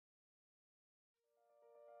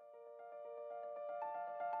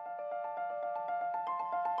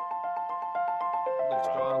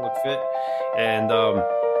outfit, and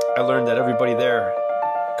I learned that everybody there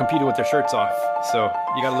competed with their shirts off. So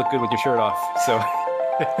you got to look good with your shirt off. So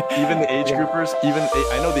even the age groupers,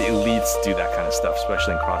 I know the elites do that kind of stuff,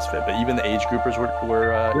 especially in CrossFit. But even the age groupers were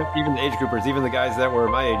even the age groupers, even the guys that were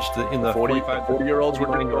my age, in the 40-year-olds were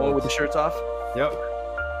going with the shirts off. Yep.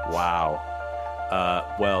 Wow.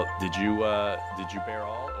 Well, did you bear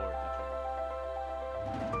all, or did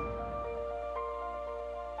you?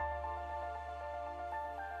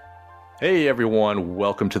 Hey everyone,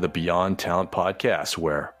 welcome to the Beyond Talent podcast,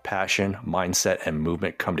 where passion, mindset, and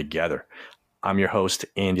movement come together. I'm your host,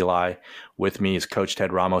 Andy Lai. With me is Coach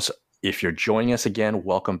Ted Ramos. If you're joining us again,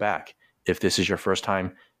 welcome back. If this is your first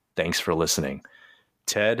time, thanks for listening.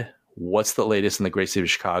 Ted, what's the latest in the great city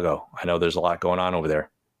of Chicago? I know there's a lot going on over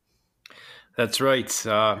there. That's right.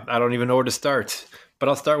 I don't even know where to start, but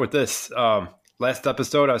I'll start with this. Last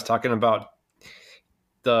episode, I was talking about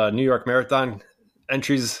the New York Marathon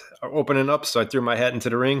entries are opening up, so I threw my hat into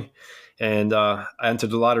the ring, and I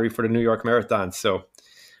entered the lottery for the New York Marathon. So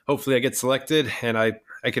hopefully I get selected, and I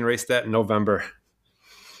can race that in November.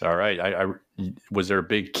 All right. Was there a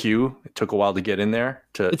big queue? It took a while to get in there.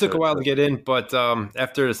 It took a while to get in, but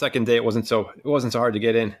after the second day, it wasn't so hard to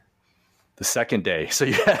get in. The second day, so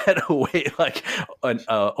you had to wait like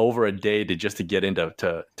over a day to get in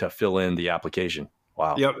to fill in the application.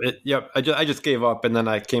 Wow. Yep. I just gave up, and then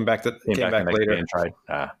I came back later and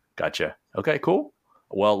tried. Gotcha. Okay, cool.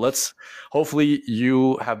 Well, hopefully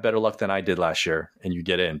you have better luck than I did last year and you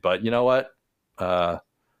get in. But you know what?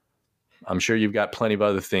 I'm sure you've got plenty of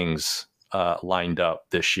other things lined up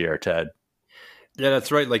this year, Ted. Yeah,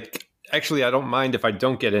 that's right. Like, actually, I don't mind if I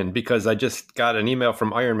don't get in, because I just got an email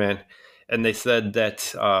from Ironman, and they said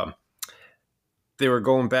that they were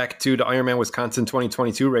going back to the Ironman Wisconsin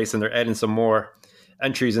 2022 race, and they're adding some more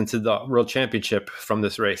entries into the World Championship from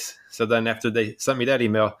this race. So then after they sent me that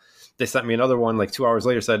email, they sent me another one like 2 hours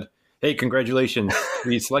later, said, "Hey, congratulations.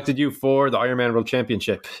 We selected you for the Ironman World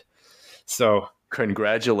Championship." So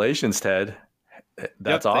congratulations, Ted.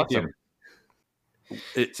 That's awesome.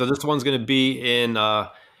 So this one's going to be in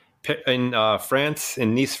France,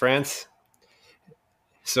 in Nice, France.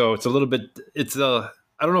 So it's a little bit, I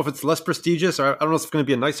don't know if it's less prestigious, or I don't know if it's going to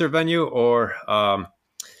be a nicer venue, or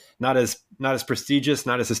not as prestigious,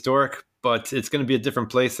 not as historic, but it's going to be a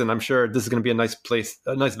different place. And I'm sure this is going to be a nice place,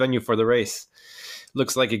 a nice venue for the race.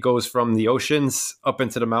 Looks like it goes from the oceans up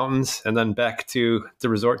into the mountains and then back to the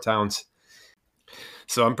resort towns.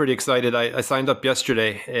 So I'm pretty excited. I signed up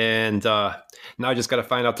yesterday, and now I just got to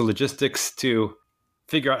find out the logistics to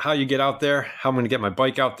figure out how you get out there, how I'm going to get my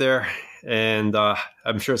bike out there. And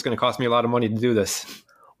I'm sure it's going to cost me a lot of money to do this.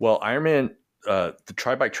 Well, Ironman, the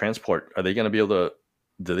Tri-Bike Transport, are they going to be able to,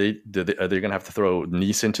 are they going to have to throw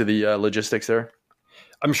Nice into the logistics there?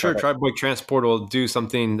 I'm sure Tri-Bike Transport will do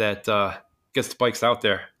something that gets the bikes out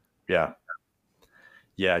there. Yeah.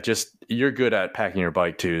 Yeah, just you're good at packing your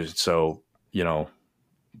bike too. So,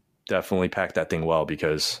 definitely pack that thing well,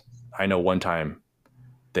 because I know one time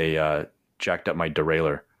they jacked up my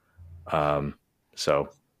derailleur. So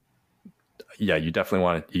yeah, you definitely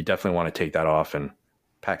want to take that off and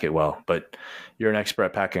pack it well. But you're an expert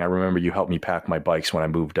at packing. I remember you helped me pack my bikes when I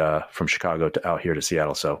moved from Chicago to out here to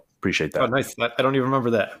Seattle. So appreciate that. Oh, nice. I don't even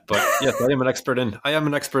remember that, but yes, I am an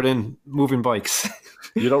expert in moving bikes.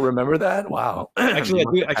 You don't remember that? Wow. Actually,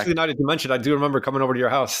 I do. Actually, now that you mentioned, I do remember coming over to your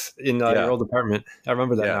house in your old apartment. I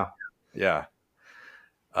remember that now. Yeah.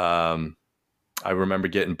 I remember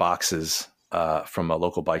getting boxes from a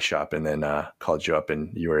local bike shop, and then called you up,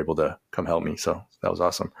 and you were able to come help me. So that was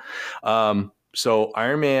awesome. So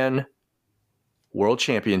Ironman World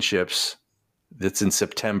Championships, that's in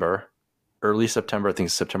September, early September. I think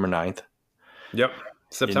it's September 9th. Yep.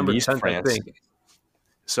 September 10th, France. I think.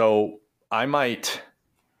 So I might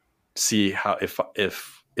see how,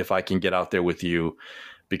 if I can get out there with you,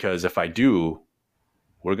 because if I do,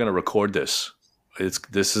 we're going to record this.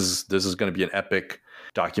 This is going to be an epic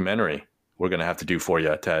documentary we're going to have to do for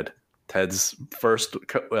you, Ted. Ted's first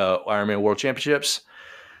Ironman World Championships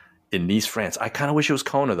in Nice, France. I kind of wish it was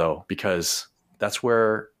Kona, though, because that's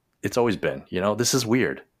where it's always been. This is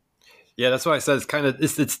weird. Yeah, that's why I said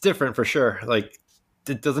it's different for sure. Like,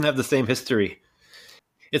 it doesn't have the same history.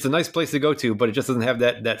 It's a nice place to go to, but it just doesn't have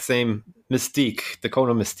that same mystique, the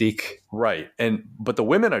Kona mystique. Right. But the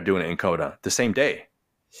women are doing it in Kona the same day.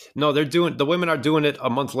 No, the women are doing it a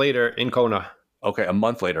month later in Kona. Okay, a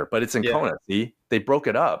month later, but it's in Kona. See, they broke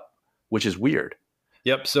it up, which is weird.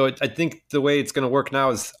 Yep. So I think the way it's going to work now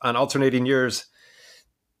is on alternating years.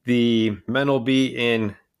 The men will be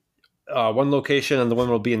in one location and the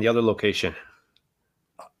women will be in the other location.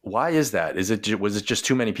 Why is that? Was it just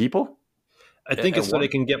too many people? I think it's so they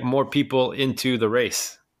can get more people into the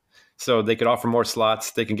race. So they could offer more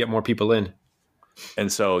slots. They can get more people in.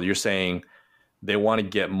 And so you're saying they want to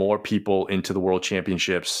get more people into the World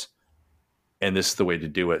Championships, and this is the way to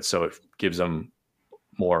do it. So it gives them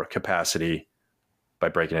more capacity by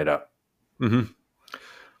breaking it up. Mm-hmm.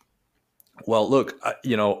 Well, look,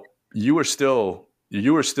 you were still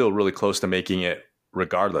really close to making it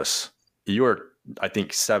regardless. You were, I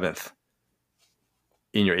think, 7th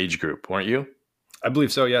in your age group, weren't you? I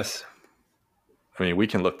believe so, yes. I mean, we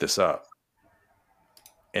can look this up.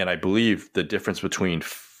 And I believe the difference between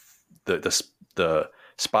the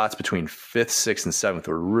spots between 5th, 6th, and 7th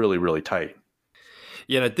were really, really tight.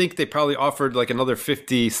 Yeah, and I think they probably offered like another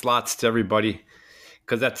 50 slots to everybody,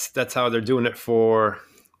 because that's how they're doing it for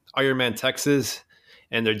Ironman Texas,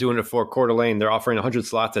 and they're doing it for Coeur d'Alene. They're offering 100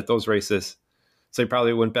 slots at those races. So they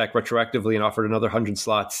probably went back retroactively and offered another 100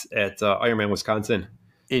 slots at Ironman Wisconsin.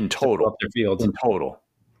 In to fill total. up their field. In total.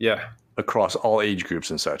 Yeah. Across all age groups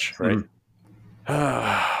and such, right?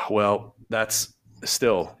 Well, that's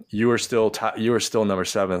still, you were still number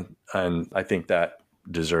 7, and I think that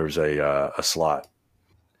deserves a slot.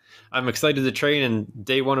 I'm excited to train, and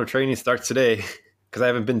day 1 of training starts today, because I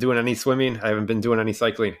haven't been doing any swimming. I haven't been doing any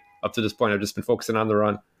cycling up to this point. I've just been focusing on the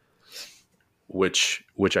run. Which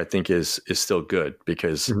I think is still good,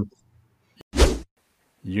 because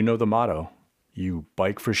you know the motto: you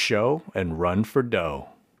bike for show and run for dough.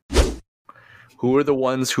 Who are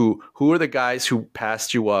the guys who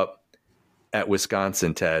passed you up at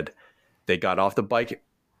Wisconsin, Ted? They got off the bike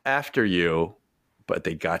after you, but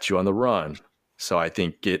they got you on the run. So I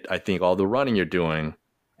think all the running you're doing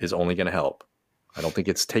is only going to help. I don't think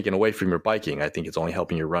it's taken away from your biking. I think it's only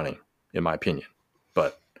helping your running, in my opinion.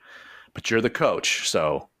 But you're the coach,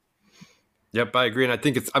 so. Yep, I agree, and I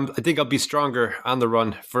think I'll be stronger on the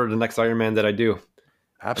run for the next Ironman that I do.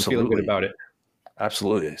 Absolutely, I'm feeling good about it.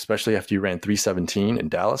 Absolutely, especially after you ran 3:17 in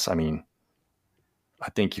Dallas. I mean, I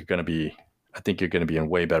think you're going to be in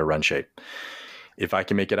way better run shape. If I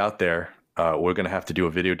can make it out there, we're going to have to do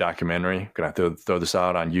a video documentary. Going to have to throw this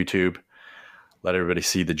out on YouTube, let everybody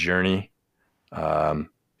see the journey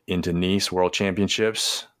into Nice World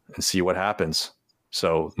Championships and see what happens.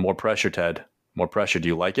 So more pressure, Ted. More pressure. Do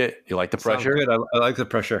you like it? You like the pressure? Sounds good. I like the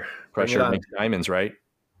pressure. Pressure makes diamonds, right?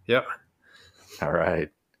 Yep. All right.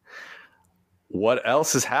 What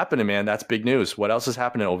else is happening, man? That's big news. What else is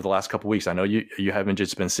happening over the last couple of weeks? I know you haven't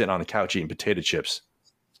just been sitting on the couch eating potato chips.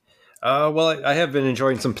 Well, I have been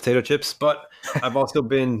enjoying some potato chips, but I've also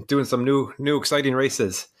been doing some new exciting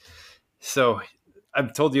races. So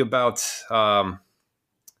I've told you about how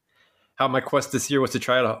my quest this year was to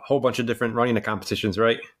try out a whole bunch of different running competitions,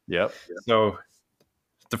 right? Yep. So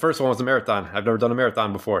the first one was a marathon. I've never done a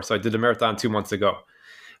marathon before, so I did a marathon 2 months ago.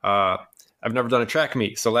 I've never done a track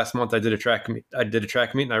meet, so last month I did a track meet.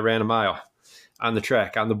 And I ran a mile on the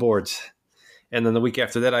track, on the boards. And then the week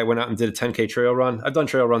after that, I went out and did a 10K trail run. I've done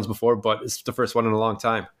trail runs before, but it's the first one in a long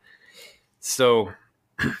time. So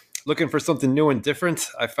looking for something new and different,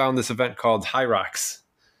 I found this event called HYROX.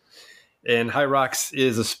 And HYROX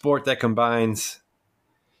is a sport that combines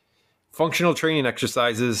functional training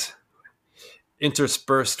exercises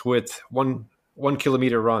interspersed with one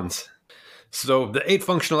kilometer runs. So the 8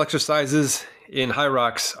 functional exercises in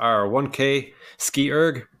HYROX are 1K ski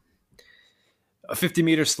erg, a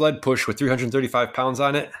 50-meter sled push with 335 pounds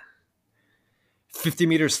on it,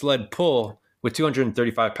 50-meter sled pull with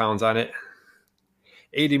 235 pounds on it,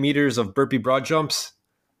 80 meters of burpee broad jumps,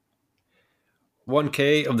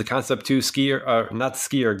 1K of the Concept 2 not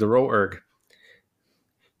ski erg, the row erg,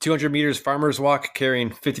 200 meters farmer's walk carrying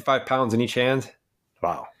 55 pounds in each hand.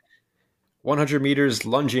 Wow. 100 meters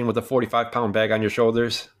lunging with a 45-pound bag on your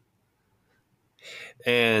shoulders,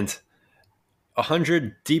 and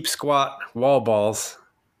 100 deep squat wall balls.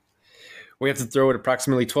 We have to throw it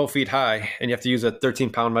approximately 12 feet high, and you have to use a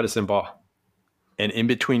 13-pound medicine ball. And in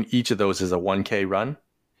between each of those is a 1K run?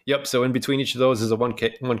 Yep, so in between each of those is a 1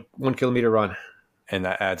 kilometer run. And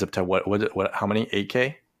that adds up to what how many?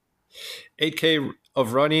 8K? 8K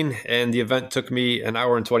of running, and the event took me an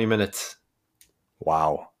hour and 20 minutes.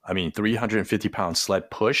 Wow. I mean, 350-pound sled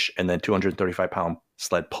push and then 235-pound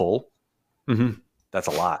sled pull. Mm-hmm. That's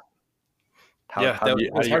a lot.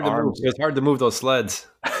 It was hard to move. It was hard to move those sleds,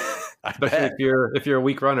 especially if you're a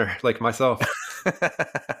weak runner like myself.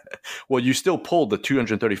 Well, you still pulled the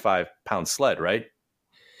 235-pound sled, right?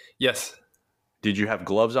 Yes. Did you have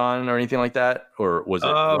gloves on or anything like that, or was it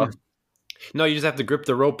rough? No, you just have to grip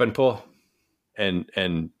the rope and pull.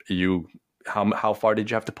 And you, how far did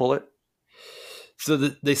you have to pull it? So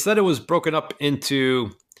they said it was broken up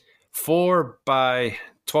into 4 by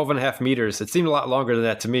 12 and a half meters. It seemed a lot longer than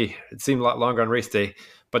that to me. It seemed a lot longer on race day,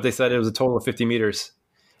 but they said it was a total of 50 meters.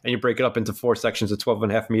 And you break it up into 4 sections of 12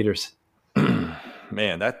 and a half meters.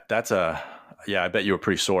 Man, that's a, yeah, I bet you were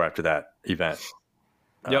pretty sore after that event.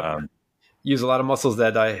 Yep. Use a lot of muscles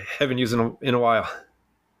that I haven't used in a while.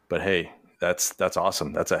 But hey, that's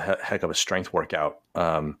awesome. That's a heck of a strength workout.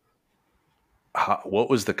 What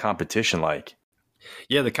was the competition like?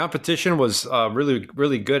 Yeah, the competition was really,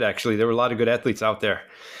 really good, actually. There were a lot of good athletes out there.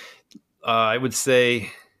 I would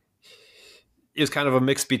say it was kind of a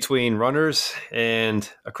mix between runners and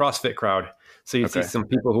a CrossFit crowd. So you'd see some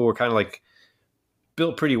people who were kind of like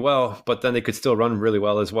built pretty well, but then they could still run really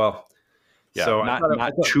well as well. Yeah, so not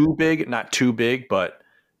too big, but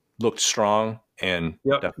looked strong and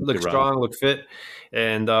looked strong, looked fit.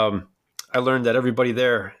 And I learned that everybody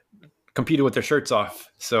there competed with their shirts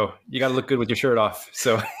off. So you got to look good with your shirt off.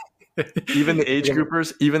 So even the age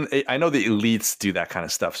groupers, I know the elites do that kind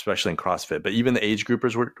of stuff, especially in CrossFit, but even the age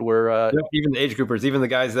groupers were even the age groupers, even the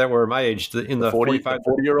guys that were my age, in the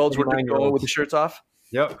 40-year-olds were going with the shirts off.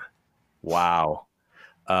 Yep. Wow.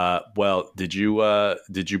 Well, did you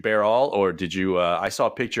bear all, or did you, I saw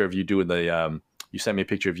a picture of you doing you sent me a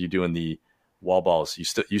picture of you doing the wall balls.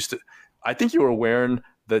 I think you were wearing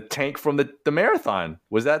the tank from the marathon.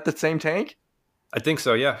 Was that the same tank? I think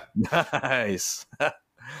so. Yeah. Nice.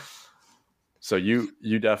 So you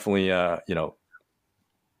definitely,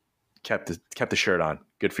 kept the shirt on.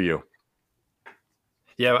 Good for you.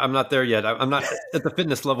 Yeah. I'm not there yet. I'm not at the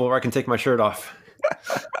fitness level where I can take my shirt off.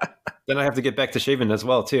 Then I have to get back to shaving as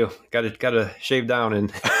well too. Got to shave down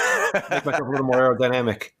and make myself a little more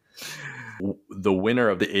aerodynamic. The winner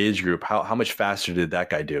of the age group, how much faster did that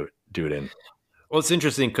guy do it in? Well, it's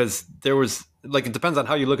interesting because there was, like, it depends on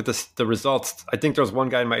how you look at the results. I think there was one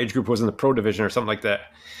guy in my age group who was in the pro division or something like that.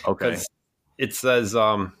 Okay. It says,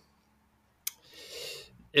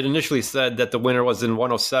 it initially said that the winner was in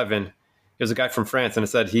 107. It was a guy from France, and it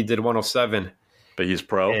said he did 107. But he's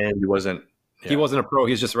pro? And he wasn't? Yeah. He wasn't a pro.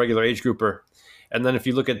 He's just a regular age grouper. And then if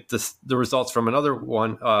you look at the results from another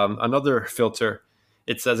one, another filter,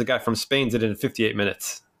 it says a guy from Spain did it in 58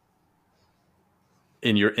 minutes.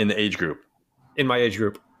 In the age group? In my age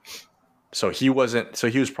group. So he was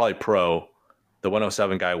probably pro. The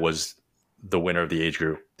 107 guy was the winner of the age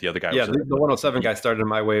group. The other guy was the 107 guy started in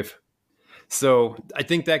my wave. So I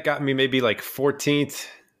think that got me maybe like 14th.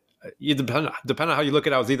 You depend on how you look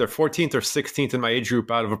at it. I was either 14th or 16th in my age group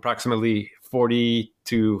out of approximately 40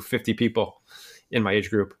 to 50 people in my age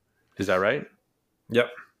group. Is that right? Yep.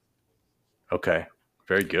 Okay.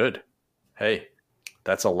 Very good. Hey,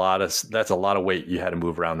 that's a lot of weight you had to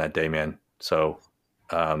move around that day, man. So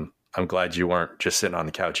I'm glad you weren't just sitting on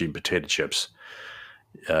the couch eating potato chips.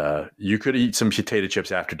 You could eat some potato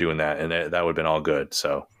chips after doing that, and that would have been all good.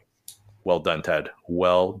 So well done, Ted.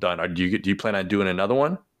 Well done. Do you plan on doing another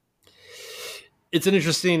one? It's an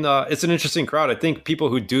interesting crowd. I think people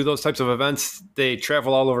who do those types of events, they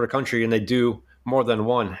travel all over the country and they do more than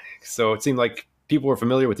one. So it seemed like people were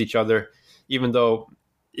familiar with each other, even though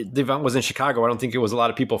the event was in Chicago. I don't think it was a lot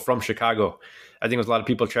of people from Chicago. I think it was a lot of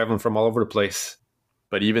people traveling from all over the place.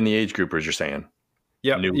 But even the age groupers, you're saying?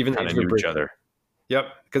 Yeah, even kind of knew each other. Yep,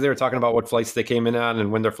 because they were talking about what flights they came in on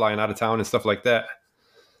and when they're flying out of town and stuff like that.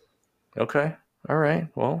 Okay. All right.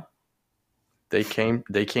 Well, they came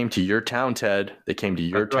to your town, Ted. They came to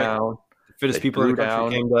your town. Right. The fittest people in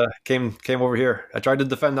the country came over here. I tried to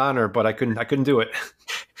defend honor, but I couldn't do it.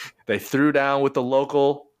 They threw down with the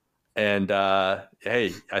local, and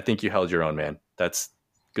hey, I think you held your own, man. That's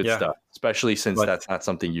good stuff, especially since that's not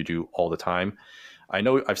something you do all the time. I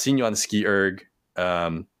know I've seen you on the ski erg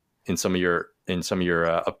in some of your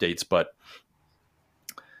updates, but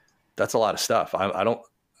that's a lot of stuff. I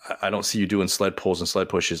don't see you doing sled pulls and sled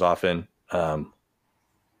pushes often.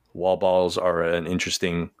 Wall balls are an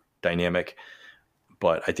interesting dynamic,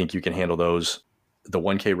 but I think you can handle those. The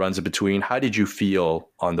 1K runs in between. How did you feel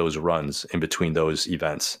on those runs in between those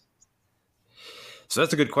events? So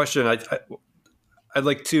that's a good question. I'd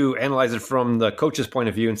like to analyze it from the coach's point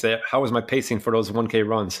of view and say, how was my pacing for those 1K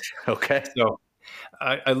runs? Okay. So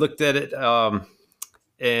I looked at it,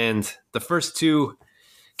 and the first 2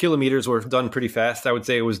 kilometers were done pretty fast. I would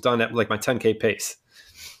say it was done at like my 10K pace.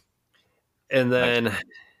 And then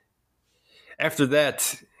after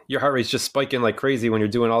that, your heart rate's just spiking like crazy when you're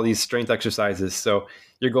doing all these strength exercises. So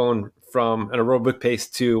you're going from an aerobic pace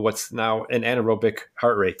to what's now an anaerobic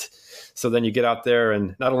heart rate. So then you get out there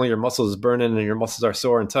and not only your muscles burning and your muscles are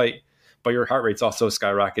sore and tight, but your heart rate's also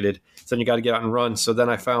skyrocketed. So then you got to get out and run. So then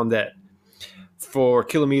I found that for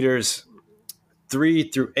kilometers 3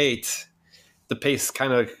 through 8, the pace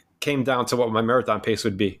kind of came down to what my marathon pace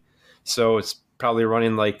would be. So it's probably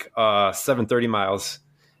running like 7:30 miles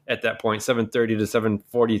at that point, 7:30 to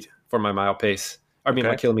 7:40 for my mile pace. I mean,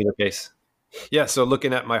 my Okay. kilometer pace. Yeah. So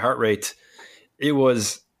looking at my heart rate, it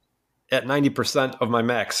was at 90% of my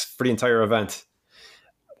max for the entire event.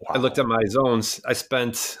 I looked Wow. at my zones. I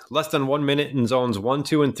spent less than 1 minute in zones 1,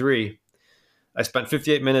 2, and 3. I spent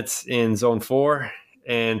 58 minutes in zone 4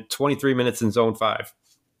 and 23 minutes in zone 5.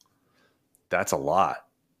 That's a lot.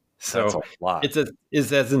 That's a So lot.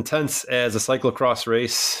 it's as intense as a cyclocross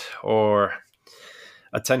race or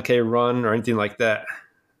a 10K run or anything like that.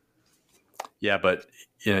 Yeah, but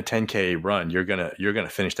in a 10K run, you're gonna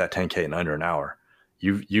finish that 10K in under an hour.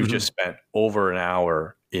 You've Mhm. just spent over an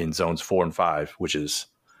hour in zones 4 and 5, which is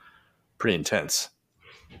pretty intense.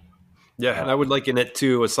 Yeah, Uh, and I would liken it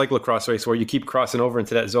to a cyclocross race where you keep crossing over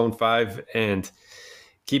into that zone 5 and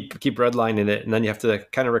keep redlining it, and then you have to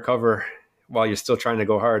kind of recover while you're still trying to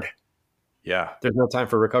go hard. yeah, There's no time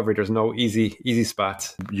for recovery. There's no easy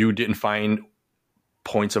spots. you didn't find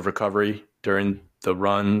points of recovery during the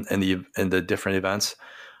run and the different events.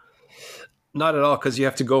 Not at all, because you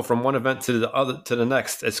have to go from one event to the other to the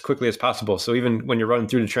next as quickly as possible. So even when you're running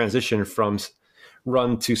through the transition from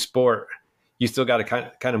run to sport, you still got to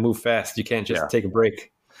kind of move fast. You can't Yeah, just take a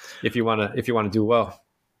break if you want to do well.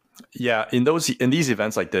 yeah. In these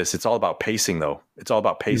events like this, it's all about pacing, though. It's all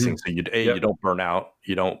about Mm-hmm. pacing. So you Yep. don't burn out,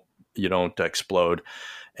 you don't explode,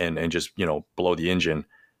 and just blow the engine.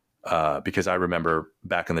 Because I remember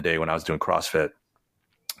back in the day when I was doing CrossFit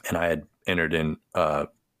and I had entered in a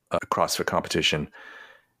CrossFit competition,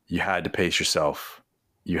 you had to pace yourself.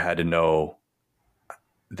 You had to know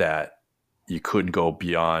that you couldn't go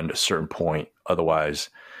beyond a certain point. Otherwise,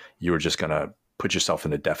 you were just going to put yourself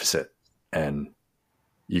in a deficit, and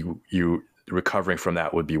you recovering from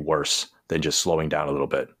that would be worse than just slowing down a little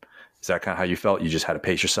bit. Is that kind of how you felt? You just had to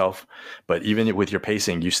pace yourself, but even with your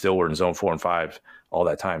pacing, you still were in zone 4 and 5 all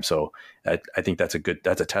that time. So I think that's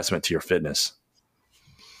a testament to your fitness.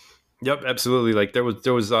 Yep. Absolutely. Like there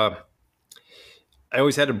was I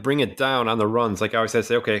always had to bring it down on the runs. Like I always had to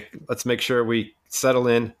say, okay, let's make sure we settle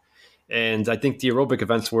in. And I think the aerobic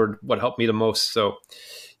events were what helped me the most. So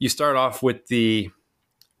you start off with the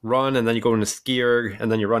run, and then you go into ski erg,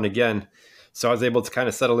 and then you run again. So I was able to kind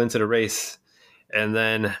of settle into the race, and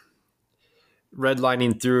then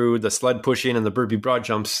redlining through the sled pushing and the burpee broad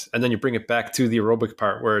jumps, and then you bring it back to the aerobic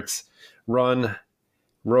part where it's run,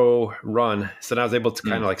 row, run. So now I was able to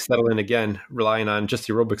kind Mm, of like settle in again, relying on just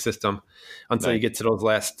the aerobic system until you nice. get to those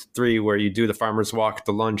last three where you do the farmer's walk,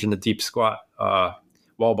 the lunge, and the deep squat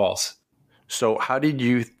wall balls. So how did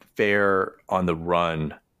you fare on the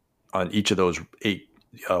run on each of those 8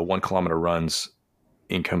 1 kilometer runs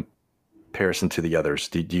in comparison to the others?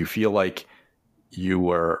 Do you feel like you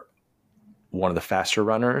were one of the faster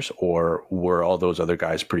runners, or were all those other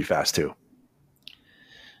guys pretty fast too?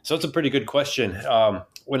 So it's a pretty good question.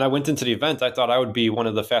 When I went into the event, I thought I would be one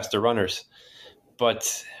of the faster runners.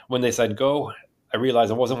 But when they said go, I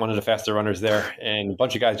realized I wasn't one of the faster runners there, and a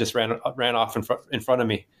bunch of guys just ran off in front of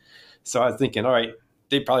me. So I was thinking, all right,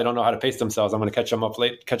 they probably don't know how to pace themselves. I'm going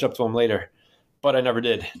to catch up to them later. But I never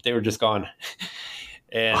did. They were just gone.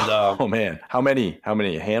 And Oh man, how many,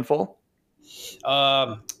 a handful?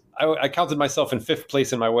 I counted myself in fifth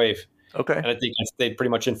place in my wave, Okay. and I think I stayed pretty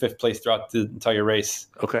much in fifth place throughout the entire race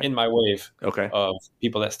Okay. in my wave Okay. of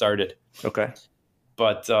people that started. Okay.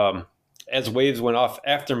 But as waves went off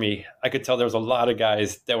after me, I could tell there was a lot of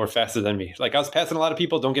guys that were faster than me. Like I was passing a lot of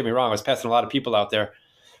people. Don't get me wrong, I was passing a lot of people out there,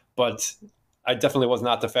 but I definitely was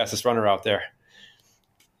not the fastest runner out there.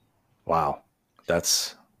 Wow.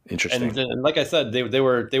 That's interesting. And like I said, they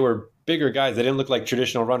were bigger guys. They didn't look like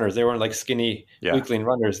traditional runners. They weren't like skinny Yeah. weakling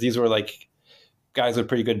runners. These were like guys with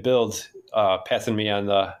pretty good builds, passing me on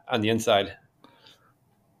the inside.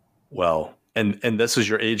 Well, and this is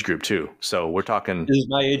your age group too. So we're talking This is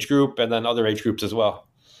my age group, and then other age groups as well.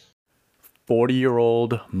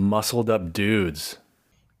 40-year-old muscled up dudes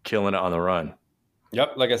killing it on the run.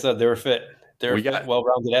 Yep, like I said, they were fit. They were We fit, got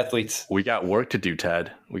well-rounded athletes. we got work to do,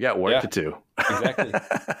 Ted. We got work Yeah, to do. exactly.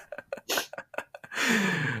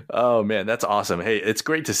 Oh man, that's awesome. Hey, it's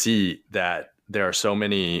great to see that there are so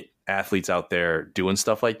many athletes out there doing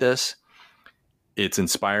stuff like this. It's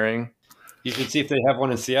inspiring. You should see if they have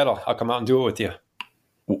one in Seattle. I'll come out and do it with you.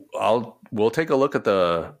 We'll take a look at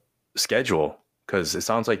the schedule because it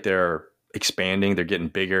sounds like they're expanding, they're getting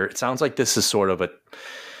bigger. It sounds like this is sort of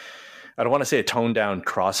I don't want to say a toned down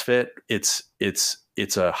CrossFit.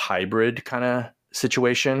 It's a hybrid kind of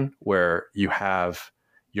situation where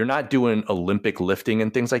you're not doing Olympic lifting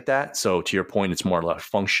and things like that. So to your point, it's more like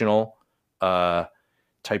functional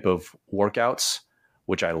type of workouts,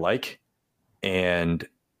 which I like. And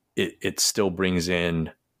it still brings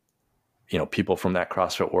in, people from that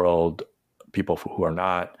CrossFit world, people who are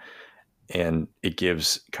not, and it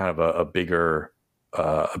gives kind of a bigger,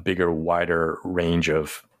 wider range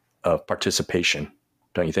of participation,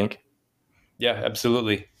 don't you think? Yeah,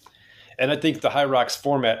 absolutely. And I think the HYROX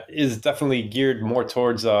format is definitely geared more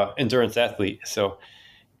towards endurance athlete. So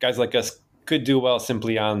guys like us could do well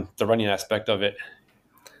simply on the running aspect of it,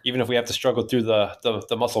 even if we have to struggle through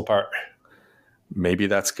the muscle part. Maybe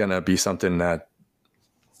that's going to be something that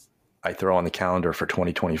I throw on the calendar for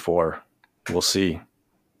 2024. We'll see.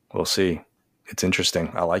 We'll see. It's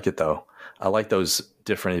interesting. I like it though. I like those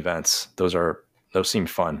different events. Those seem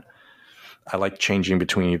fun. I like changing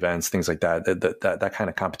between events, things like that. That kind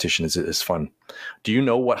of competition is fun. Do you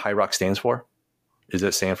know what HYROX stands for? Is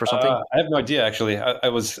it stand for something? I have no idea actually.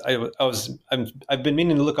 I've been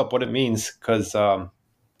meaning to look up what it means because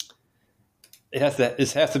it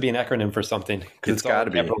has to be an acronym for something because It's it's all got in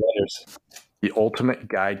to be. capital letters. The Ultimate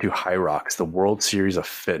Guide to HYROX, the World Series of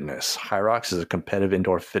Fitness. HYROX is a competitive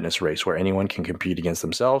indoor fitness race where anyone can compete against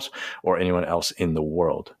themselves or anyone else in the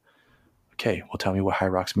world. Okay, well, tell me what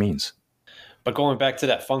HYROX means. But going back to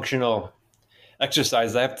that functional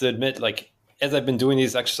exercise, I have to admit, like as I've been doing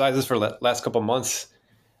these exercises for the last couple of months,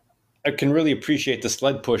 I can really appreciate the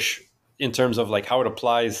sled push in terms of like how it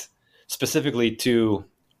applies specifically to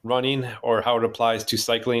running or how it applies to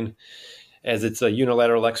cycling, as it's a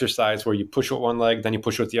unilateral exercise where you push with one leg, then you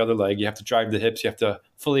push with the other leg. You have to drive the hips, you have to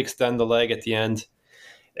fully extend the leg at the end.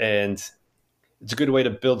 And it's a good way to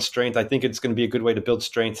build strength. I think it's going to be a good way to build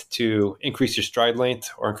strength to increase your stride length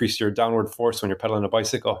or increase your downward force when you're pedaling a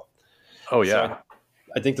bicycle. Oh, So yeah.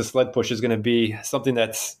 I think the sled push is going to be something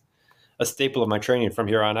that's a staple of my training from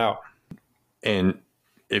here on out. And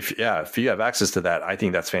if you have access to that, I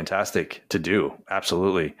think that's fantastic to do.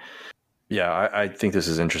 Absolutely. Yeah, I think this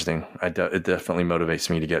is interesting. It definitely motivates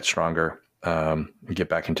me to get stronger, get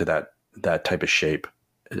back into that type of shape.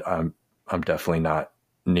 I'm definitely not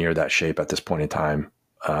near that shape at this point in time,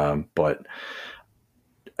 but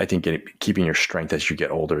I think keeping your strength as you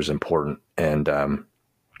get older is important, and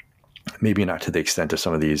maybe not to the extent of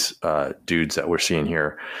some of these dudes that we're seeing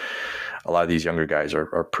here. A lot of these younger guys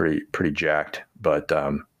are pretty jacked, but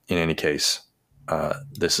in any case,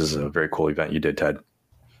 this is a very cool event you did, Ted.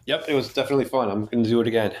 Yep, it was definitely fun. I'm going to do it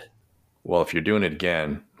again. Well, if you're doing it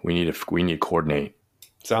again, we need to coordinate.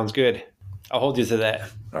 Sounds good. I'll hold you to that.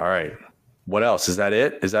 All right. What else? Is that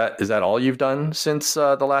it? Is that all you've done since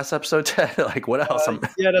the last episode, Ted? Like, what else?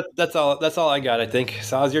 Yeah, that's all. That's all I got, I think.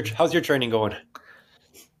 So how's your training going?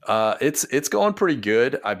 It's going pretty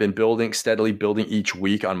good. I've been steadily building each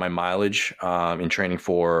week on my mileage in training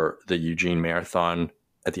for the Eugene Marathon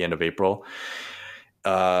at the end of April.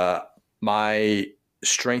 My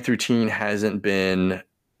strength routine hasn't been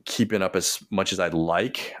keeping up as much as I'd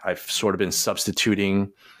like. I've sort of been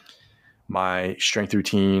substituting my strength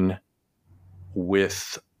routine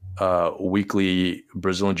with a weekly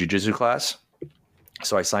Brazilian Jiu-Jitsu class.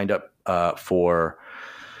 So I signed up for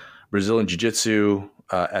Brazilian Jiu-Jitsu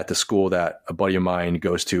at the school that a buddy of mine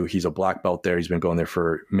goes to. He's a black belt there. He's been going there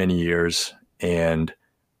for many years. And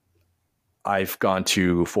I've gone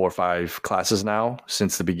to 4 or 5 classes now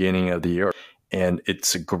since the beginning of the year. And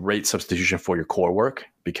it's a great substitution for your core work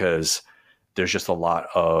because there's just a lot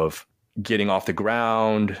of getting off the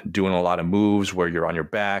ground, doing a lot of moves where you're on your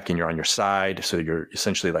back and you're on your side. So you're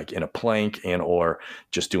essentially like in a plank and or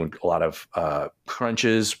just doing a lot of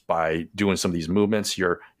crunches. By doing some of these movements,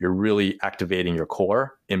 you're really activating your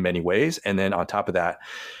core in many ways. And then on top of that,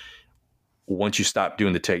 once you stop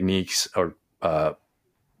doing the techniques or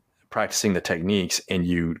practicing the techniques and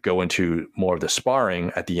you go into more of the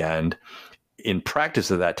sparring at the end, in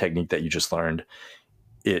practice of that technique that you just learned,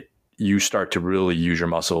 you start to really use your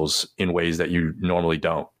muscles in ways that you normally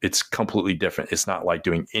don't. It's completely different. It's not like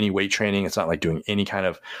doing any weight training. It's not like doing any kind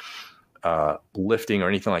of lifting or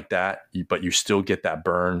anything like that, but you still get that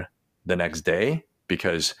burn the next day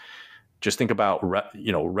because just think about,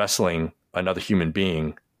 wrestling another human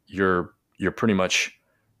being. You're pretty much,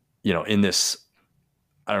 in this,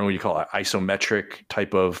 I don't know what you call it, isometric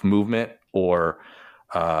type of movement or,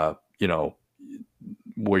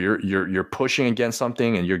 where you're pushing against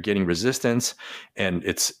something and you're getting resistance and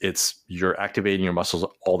you're activating your muscles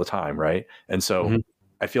all the time. Right. And so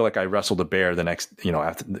I feel like I wrestled a bear the next,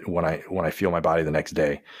 after when I feel my body the next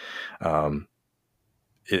day.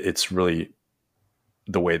 It's really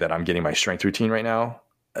the way that I'm getting my strength routine right now.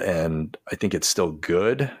 And I think it's still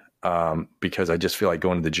good because I just feel like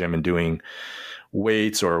going to the gym and doing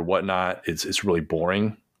weights or whatnot, it's really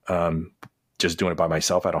boring. Just doing it by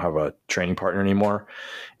myself. I don't have a training partner anymore.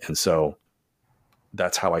 And so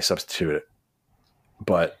that's how I substitute it.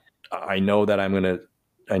 But I know that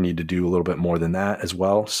I need to do a little bit more than that as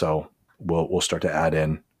well. So we'll start to add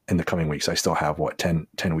in the coming weeks. I still have 10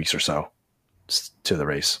 weeks or so to the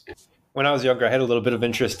race. When I was younger, I had a little bit of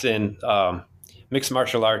interest in mixed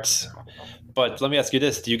martial arts. But let me ask you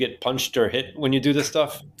this: do you get punched or hit when you do this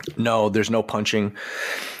stuff? No, there's no punching.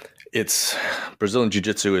 It's Brazilian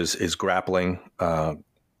Jiu-Jitsu is grappling.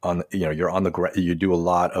 You're on you do a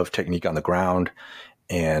lot of technique on the ground,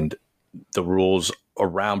 and the rules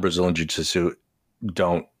around Brazilian Jiu-Jitsu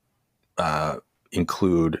don't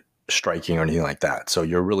include striking or anything like that. So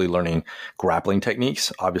you're really learning grappling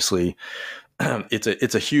techniques. Obviously,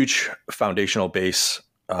 it's a huge foundational base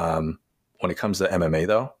when it comes to MMA,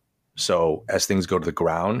 though. So as things go to the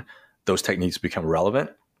ground, those techniques become relevant.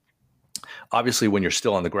 Obviously, when you're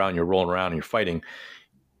still on the ground, you're rolling around and you're fighting,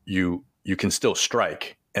 you can still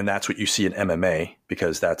strike. And that's what you see in MMA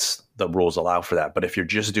because that's the rules allow for that. But if you're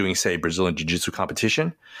just doing, say, Brazilian Jiu-Jitsu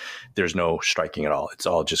competition, there's no striking at all. It's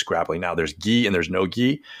all just grappling. Now there's gi and there's no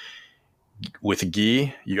gi. With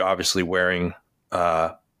gi, you're obviously wearing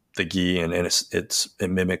the gi and it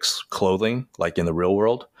mimics clothing like in the real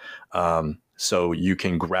world. So you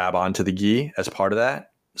can grab onto the gi as part of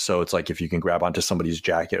that. So it's like if you can grab onto somebody's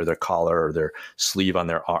jacket or their collar or their sleeve on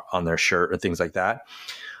their shirt or things like that.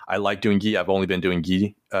 I like doing gi. I've only been doing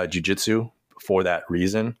gi jiu-jitsu for that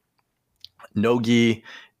reason. No gi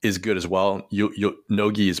is good as well.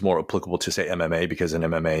 No gi is more applicable to say MMA because in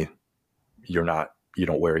MMA you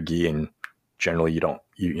don't wear a gi and generally you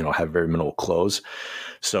don't have very minimal clothes.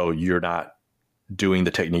 So you're not doing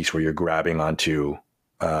the techniques where you're grabbing onto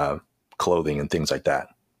clothing and things like that.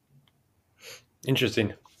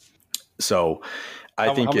 Interesting. So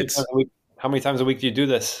I think how many times a week do you do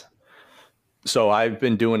this? So I've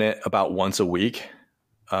been doing it about once a week,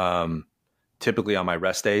 typically on my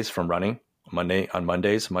rest days from running. Monday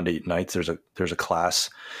nights, there's a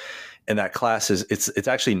class, and that class it's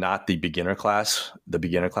actually not the beginner class. The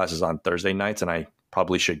beginner class is on Thursday nights, and I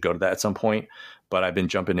probably should go to that at some point. But I've been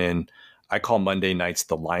jumping in. I call Monday nights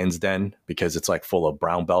the Lion's Den because it's like full of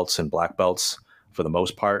brown belts and black belts for the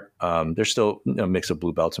most part. There's still a mix of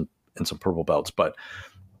blue belts and some purple belts, but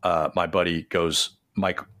my buddy goes,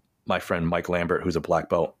 my friend Mike Lambert, who's a black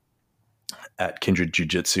belt at Kindred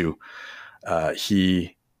Jiu-Jitsu,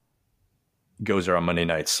 he goes there on Monday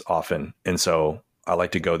nights often. And so I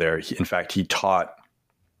like to go there. In fact, he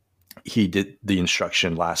did the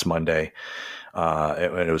instruction last Monday.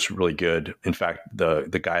 It was really good. In fact,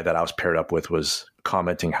 the guy that I was paired up with was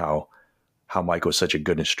commenting how Mike was such a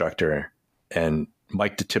good instructor. And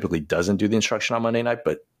Mike typically doesn't do the instruction on Monday night,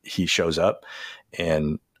 but he shows up.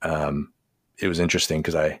 And it was interesting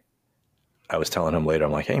because I was telling him later,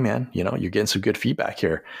 I'm like, hey man, you're getting some good feedback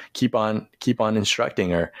here. Keep on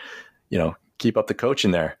instructing, or, keep up the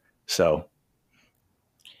coaching there. So.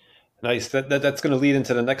 Nice. That's going to lead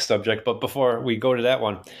into the next subject. But before we go to that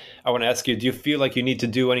one, I want to ask you, do you feel like you need to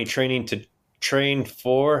do any training to train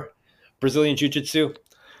for Brazilian Jiu-Jitsu?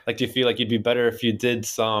 Like, do you feel like you'd be better if you did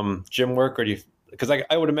some gym work, or because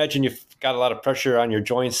I would imagine you've got a lot of pressure on your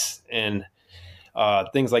joints and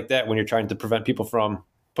things like that when you're trying to prevent people from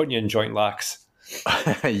putting you in joint locks.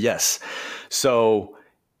 Yes. So,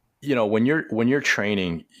 when you're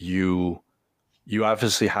training, you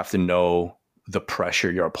obviously have to know the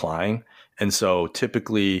pressure you're applying. And so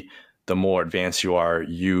typically the more advanced you are,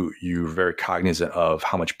 you're very cognizant of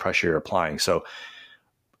how much pressure you're applying. So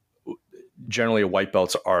generally white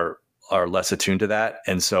belts are less attuned to that.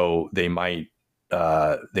 And so they might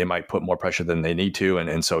put more pressure than they need to.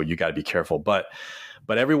 And so you got to be careful. But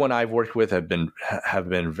everyone I've worked with have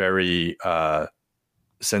been very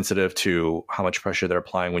sensitive to how much pressure they're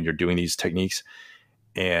applying when you're doing these techniques.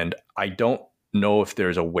 And I don't know if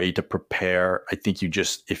there's a way to prepare. I think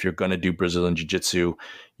if you're going to do Brazilian Jiu-Jitsu,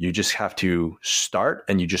 you just have to start,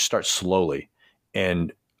 and you just start slowly.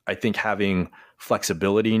 And I think having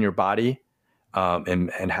flexibility in your body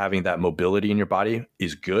and having that mobility in your body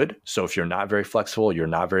is good. So if you're not very flexible, you're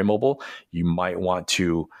not very mobile, you might want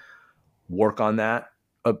to work on that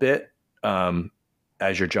a bit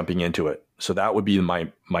as you're jumping into it. So that would be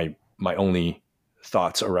my only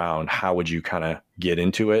thoughts around how would you kind of get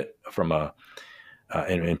into it from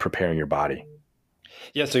in preparing your body.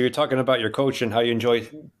 Yeah. So you're talking about your coach and how you enjoy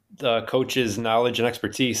the coach's knowledge and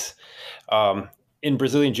expertise. In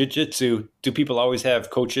Brazilian Jiu-Jitsu, do people always have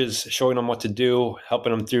coaches showing them what to do,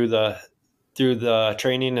 helping them through the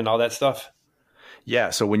training and all that stuff?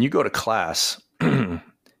 Yeah. So when you go to class,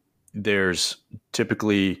 there's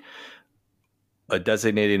typically a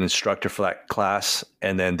designated instructor for that class.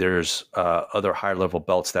 And then there's other higher level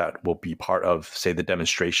belts that will be part of, say, the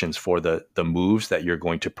demonstrations for the moves that you're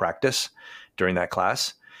going to practice during that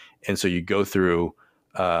class. And so you go through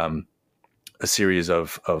a series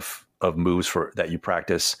of moves that you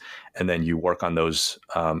practice, and then you work on those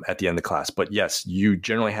at the end of the class. But yes, you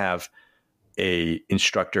generally have a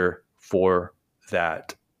instructor for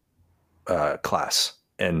that class.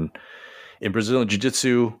 And in Brazilian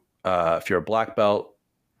Jiu-Jitsu, if you're a black belt,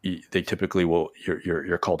 they typically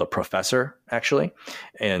you're called a professor, actually.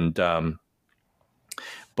 And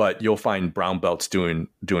but you'll find brown belts doing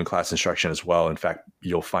class instruction as well. In fact,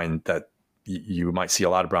 you'll find that you might see a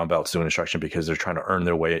lot of brown belts doing instruction because they're trying to earn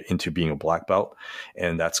their way into being a black belt.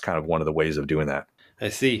 And that's kind of one of the ways of doing that. I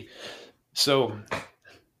see. So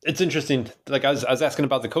it's interesting. Like I was asking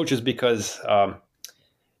about the coaches because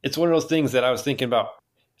it's one of those things that I was thinking about.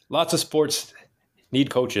 Lots of sports need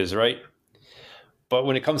coaches, right? But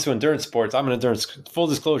when it comes to endurance sports, full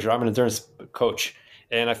disclosure, I'm an endurance coach.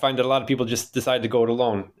 And I find that a lot of people just decide to go it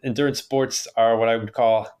alone. Endurance sports are what I would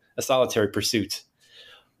call a solitary pursuit.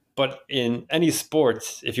 But in any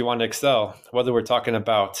sport, if you want to excel, whether we're talking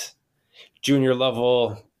about junior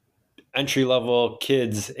level, entry level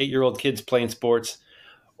kids, 8-year-old kids playing sports,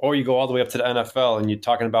 or you go all the way up to the NFL and you're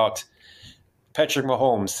talking about Patrick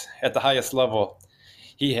Mahomes at the highest level,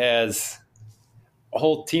 he has a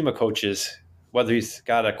whole team of coaches, whether he's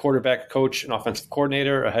got a quarterback coach, an offensive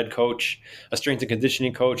coordinator, a head coach, a strength and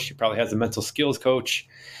conditioning coach. He probably has a mental skills coach.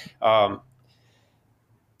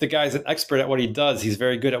 The guy's an expert at what he does. He's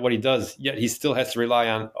very good at what he does, yet he still has to rely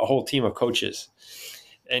on a whole team of coaches.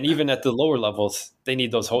 And even at the lower levels, they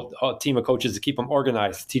need those whole team of coaches to keep them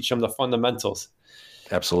organized, teach them the fundamentals.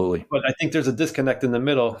 Absolutely. But I think there's a disconnect in the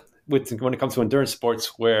middle when it comes to endurance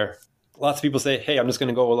sports where lots of people say, hey, I'm just going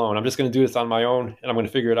to go alone. I'm just going to do this on my own, and I'm going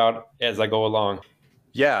to figure it out as I go along.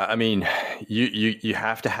 Yeah, I mean, you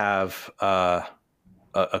have to have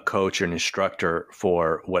a coach or an instructor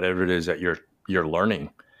for whatever it is that you're learning.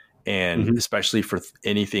 And especially for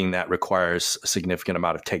anything that requires a significant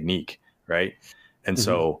amount of technique, right? And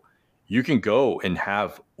so you can go and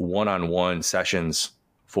have one-on-one sessions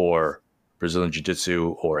for Brazilian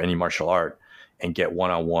Jiu-Jitsu or any martial art and get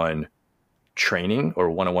one-on-one training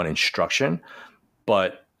or one-on-one instruction,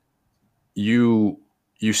 but you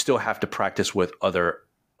still have to practice with other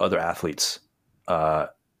athletes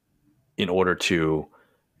in order to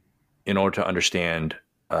understand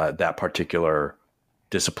that particular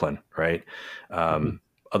discipline, right?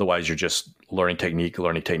 Otherwise, you're just learning technique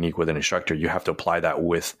with an instructor. You have to apply that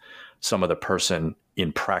with some other person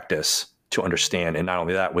in practice to understand, and not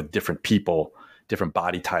only that, with different people, different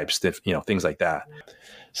body types, things like that.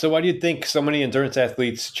 So why do you think so many endurance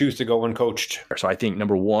athletes choose to go uncoached? So I think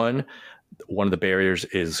number one of the barriers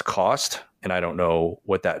is cost, and I don't know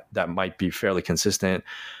what that might be fairly consistent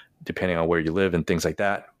depending on where you live and things like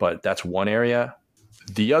that, but that's one area.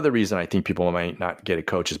 The other reason I think people might not get a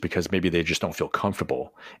coach is because maybe they just don't feel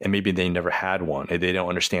comfortable, and maybe they never had one and they don't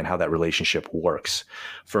understand how that relationship works.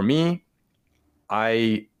 For me,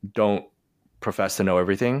 I don't profess to know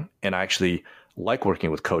everything, and I actually like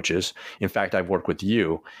working with coaches. In fact, I've worked with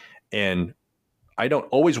you, and I don't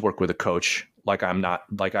always work with a coach like I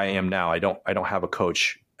am now. I don't have a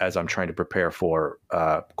coach as I'm trying to prepare for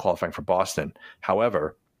qualifying for Boston.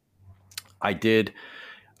 However, I did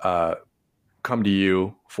come to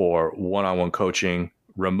you for one-on-one coaching,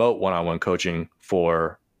 remote one-on-one coaching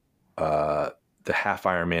for the half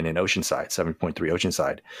Ironman in Oceanside, 7.3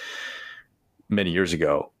 Oceanside, many years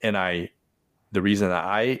ago. And the reason that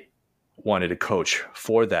I wanted a coach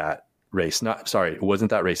for that race, it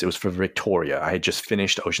wasn't that race. It was for Victoria. I had just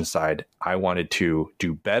finished Oceanside. I wanted to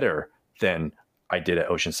do better than I did at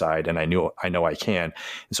Oceanside, and I know I can.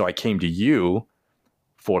 And so I came to you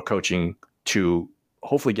for coaching to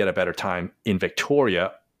hopefully get a better time in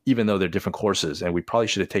Victoria, even though they're different courses. And we probably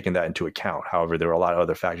should have taken that into account. However, there are a lot of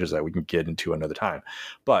other factors that we can get into another time.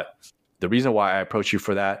 But the reason why I approached you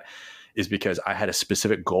for that is because I had a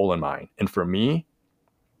specific goal in mind. And for me,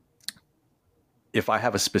 if I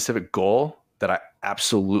have a specific goal that I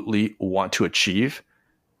absolutely want to achieve,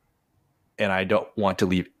 and I don't want to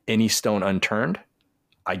leave any stone unturned,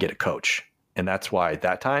 I get a coach. And that's why at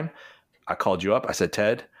that time I called you up. I said,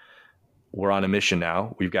 Ted, we're on a mission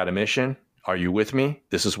now. We've got a mission. Are you with me?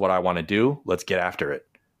 This is what I want to do. Let's get after it.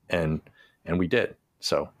 And we did.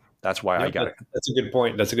 So that's why I got it. That's a good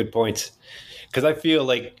point. That's a good point. Because I feel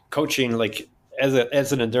like coaching, like as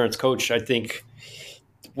an endurance coach, I think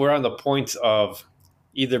we're on the point of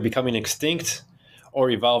either becoming extinct or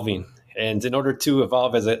evolving. And in order to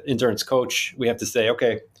evolve as an endurance coach, we have to say,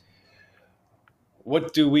 okay,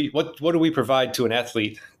 what do we provide to an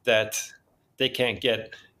athlete that they can't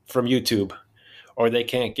get from YouTube, or they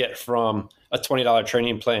can't get from a $20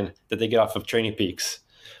 training plan that they get off of Training Peaks,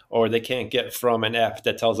 or they can't get from an app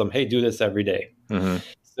that tells them, hey, do this every day. Mm-hmm.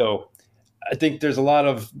 So I think there's a lot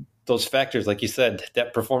of those factors, like you said,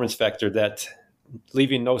 that performance factor, that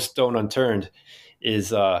leaving no stone unturned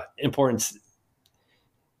is important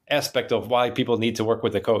aspect of why people need to work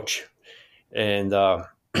with a coach. And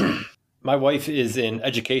my wife is in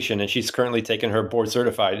education, and she's currently taking her board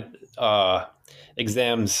certified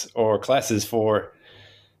exams or classes for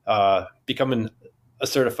becoming a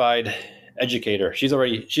certified educator. She's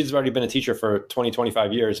already been a teacher for 20,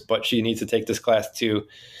 25 years, but she needs to take this class to,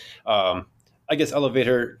 I guess, elevate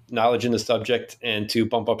her knowledge in the subject and to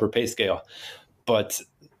bump up her pay scale. But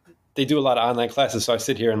they do a lot of online classes, so I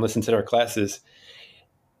sit here and listen to their classes.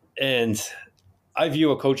 And I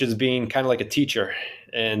view a coach as being kind of like a teacher.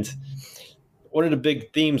 And one of the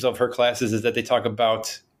big themes of her classes is that they talk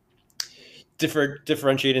about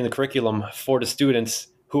differentiating the curriculum for the students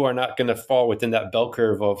who are not going to fall within that bell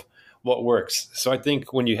curve of what works. So I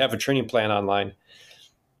think when you have a training plan online,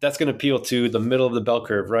 that's going to appeal to the middle of the bell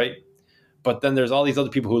curve, right? But then there's all these other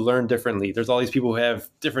people who learn differently. There's all these people who have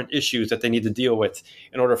different issues that they need to deal with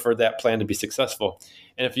in order for that plan to be successful.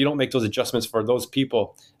 And if you don't make those adjustments for those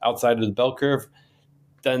people outside of the bell curve,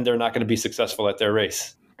 then they're not going to be successful at their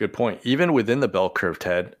race. Good point. Even within the bell curve,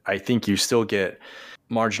 Ted, I think you still get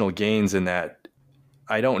marginal gains in that.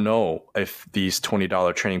 I don't know if these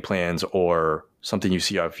 $20 training plans or something you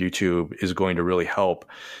see off YouTube is going to really help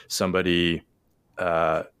somebody.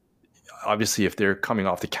 Obviously, if they're coming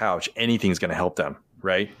off the couch, anything's going to help them,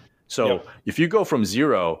 right? So Yep. if you go from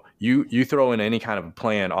zero, you throw in any kind of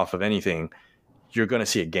plan off of anything, you're going to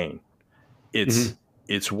see a gain. It's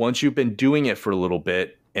it's once you've been doing it for a little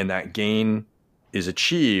bit and that gain is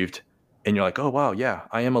achieved, and you're like, oh wow, yeah,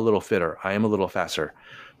 I am a little fitter, I am a little faster.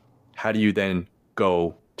 How do you then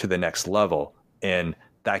go to the next level? And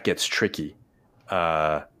that gets tricky.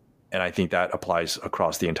 And I think that applies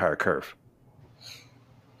across the entire curve.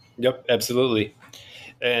 Yep, absolutely.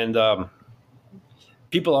 And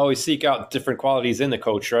people always seek out different qualities in the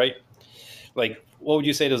coach, right? Like, what would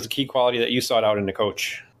you say was the key quality that you sought out in the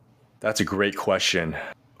coach? That's a great question.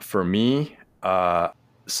 For me,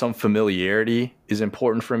 some familiarity is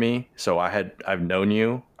important for me. So I've known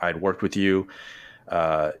you, I'd worked with you,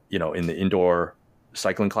 in the indoor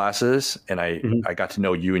cycling classes, and I got to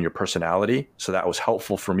know you and your personality. So that was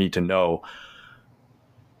helpful for me to know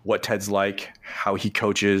what Ted's like, how he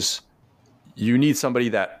coaches. You need somebody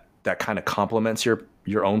that kind of complements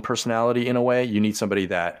your own personality in a way. You need somebody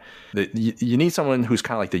that you need someone who's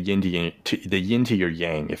kind of like the yin to your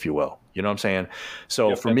yang, if you will. You know what I'm saying? So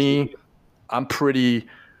Yep, for absolutely. me, I'm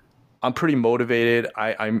pretty motivated.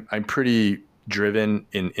 I'm pretty driven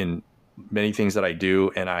in many things that I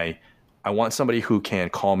do, and I want somebody who can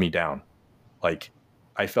calm me down. Like,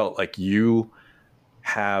 I felt like you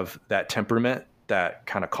have that temperament that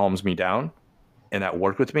kind of calms me down, and that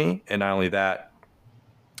worked with me. And not only that,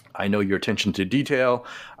 I know your attention to detail.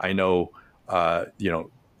 I know,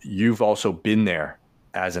 you've also been there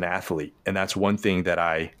as an athlete, and that's one thing that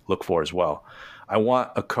I look for as well. I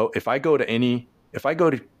want a coach. If I go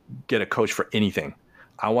to get a coach for anything,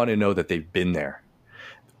 I want to know that they've been there.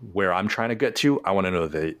 Where I'm trying to get to, I want to know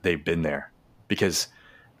that they've been there, because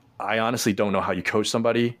I honestly don't know how you coach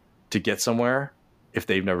somebody to get somewhere if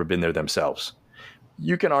they've never been there themselves.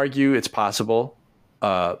 You can argue it's possible,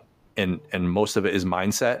 and most of it is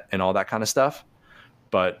mindset and all that kind of stuff.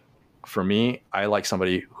 But for me, I like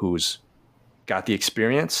somebody who's got the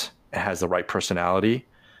experience and has the right personality,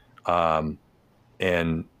 and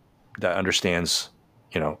that understands,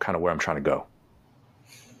 kind of where I'm trying to go.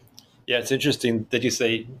 Yeah, it's interesting that you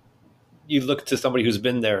say you look to somebody who's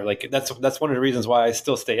been there. Like, that's one of the reasons why I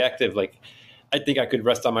still stay active. Like, I think I could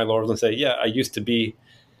rest on my laurels and say, yeah, I used to be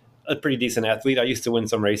a pretty decent athlete. I used to win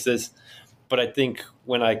some races, but I think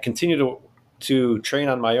when I continue to train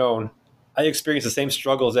on my own, I experience the same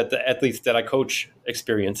struggles that the athletes that I coach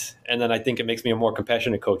experience. And then I think it makes me a more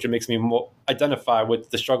compassionate coach. It makes me more identify with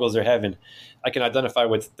the struggles they're having. I can identify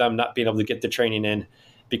with them not being able to get the training in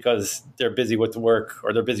because they're busy with work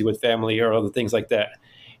or they're busy with family or other things like that.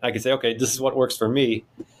 And I can say, okay, this is what works for me.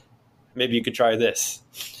 Maybe you could try this.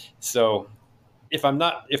 So if I'm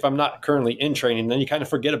not currently in training, then you kind of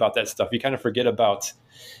forget about that stuff. You kind of forget about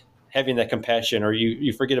having that compassion, or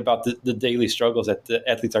you forget about the daily struggles that the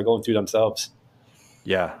athletes are going through themselves.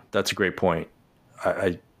 Yeah, that's a great point.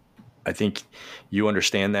 I think you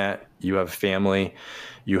understand that. You have a family,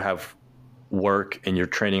 you have work, and you're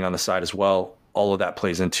training on the side as well. All of that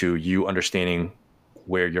plays into you understanding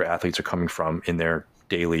where your athletes are coming from in their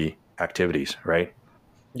daily activities, right?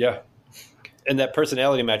 Yeah. And that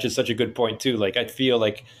personality match is such a good point too. Like, I feel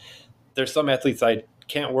like there's some athletes I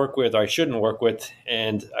can't work with or I shouldn't work with,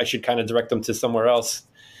 and I should kind of direct them to somewhere else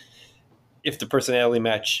if the personality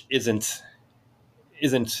match isn't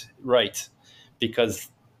right, because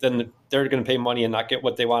then they're going to pay money and not get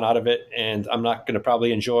what they want out of it, and I'm not going to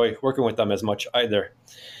probably enjoy working with them as much either.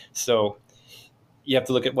 So you have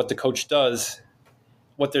to look at what the coach does,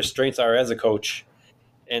 what their strengths are as a coach,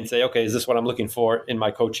 and say, okay, is this what I'm looking for in my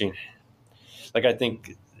coaching? Like, I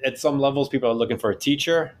think at some levels, people are looking for a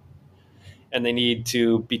teacher and they need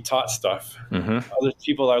to be taught stuff. Mm-hmm. Other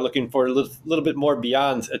people are looking for a little bit more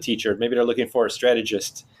beyond a teacher. Maybe they're looking for a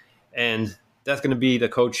strategist. And that's going to be the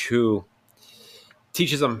coach who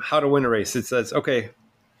teaches them how to win a race. It says, okay,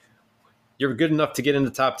 you're good enough to get in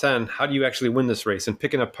the top 10. How do you actually win this race? And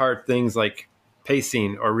picking apart things like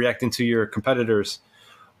pacing or reacting to your competitors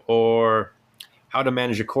or how to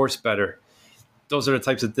manage a course better. Those are the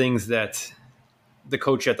types of things that the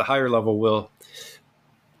coach at the higher level will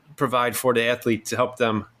provide for the athlete to help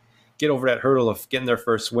them get over that hurdle of getting their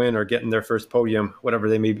first win or getting their first podium, whatever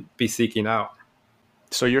they may be seeking out.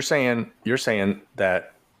 So you're saying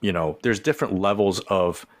that, you know, there's different levels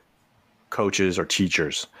of coaches or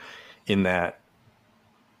teachers in that,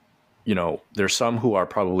 you know, there's some who are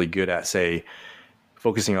probably good at, say,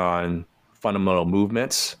 focusing on fundamental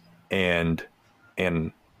movements and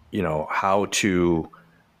you know, how to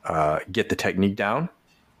get the technique down.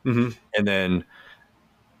 Mm-hmm. And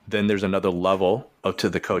then there's another level to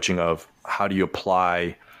the coaching of how do you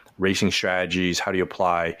apply racing strategies? How do you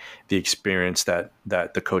apply the experience that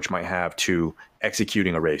the coach might have to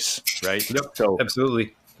executing a race, right? Yep, so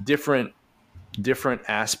absolutely. Different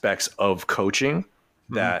aspects of coaching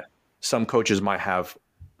that some coaches might have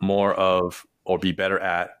more of or be better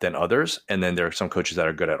at than others. And then there are some coaches that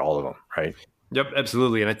are good at all of them, right? Yep,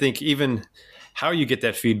 absolutely. And I think even how you get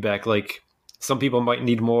that feedback, like some people might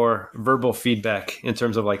need more verbal feedback in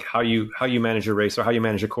terms of like how you manage a race or how you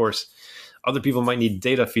manage a course. Other people might need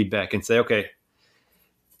data feedback and say, okay,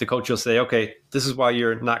 the coach will say, okay, this is why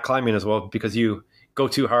you're not climbing as well, because you go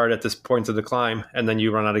too hard at this point of the climb and then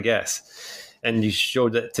you run out of gas. And you show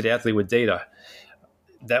that to the athlete with data.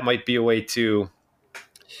 That might be a way to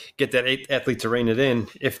get that athlete to rein it in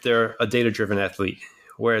if they're a data-driven athlete.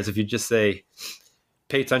 Whereas if you just say,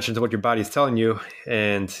 pay attention to what your body's telling you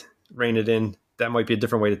and rein it in, that might be a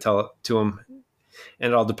different way to tell it to them.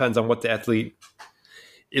 And it all depends on what the athlete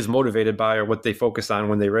is motivated by or what they focus on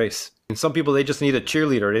when they race. And some people, they just need a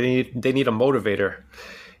cheerleader. They need a motivator.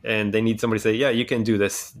 And they need somebody to say, yeah, you can do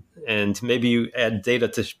this. And maybe you add data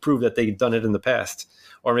to prove that they've done it in the past.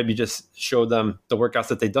 Or maybe just show them the workouts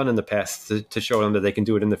that they've done in the past to show them that they can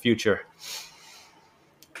do it in the future.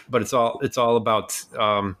 But it's all about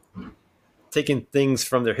taking things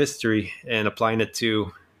from their history and applying it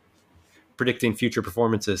to predicting future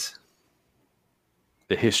performances.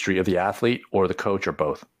 The history of the athlete or the coach or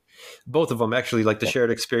both? Both of them, actually, like the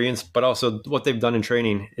shared experience, but also what they've done in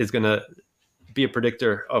training is going to be a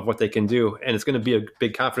predictor of what they can do. And it's going to be a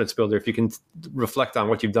big confidence builder if you can reflect on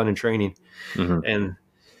what you've done in training and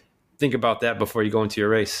think about that before you go into your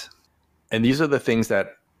race. And these are the things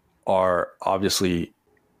that are obviously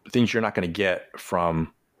things you're not going to get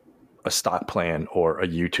from a stock plan or a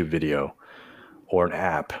YouTube video or an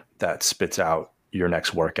app that spits out your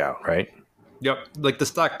next workout, right? Yep. Like the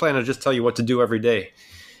stock plan will just tell you what to do every day.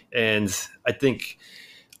 And I think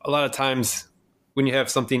a lot of times when you have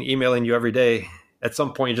something emailing you every day, at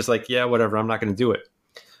some point you're just like, yeah, whatever, I'm not going to do it.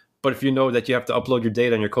 But if you know that you have to upload your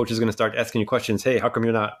data and your coach is going to start asking you questions, hey, how come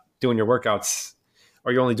you're not doing your workouts?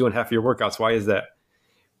 Or you're only doing half of your workouts? Why is that?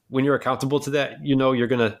 When you're accountable to that, you know you're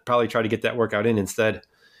going to probably try to get that workout in instead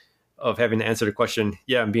of having to answer the question,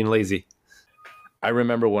 yeah, I'm being lazy. I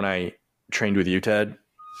remember when I trained with you, Ted,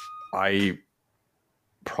 I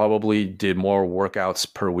probably did more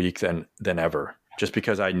workouts per week than ever, just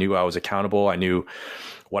because I knew I was accountable. I knew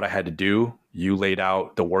what I had to do. You laid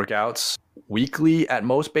out the workouts weekly at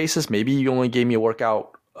most basis. Maybe you only gave me a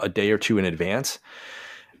workout a day or two in advance.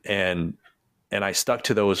 And I stuck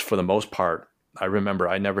to those for the most part. I remember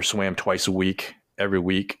I never swam twice a week, every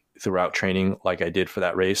week throughout training like I did for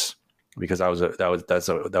that race, because that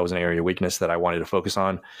was an area of weakness that I wanted to focus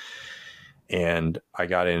on. And I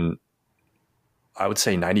got in, I would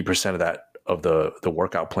say 90% of that, of the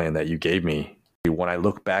workout plan that you gave me. When I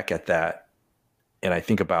look back at that and I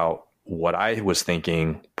think about what I was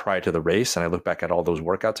thinking prior to the race, and I look back at all those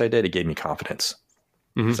workouts I did, it gave me confidence.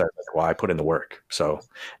 So I was like, well, I put in the work. So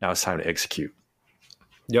now it's time to execute.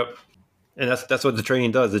 Yep. And that's what the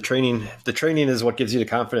training does. The training is what gives you the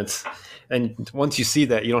confidence. And once you see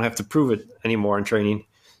that, you don't have to prove it anymore in training.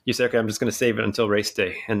 You say, okay, I'm just going to save it until race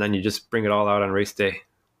day. And then you just bring it all out on race day.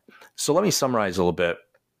 So let me summarize a little bit.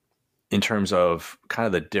 in terms of kind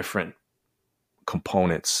of the different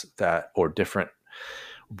components that, or different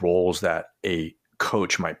roles that a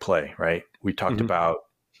coach might play, right? We talked Mm-hmm. about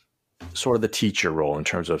sort of the teacher role in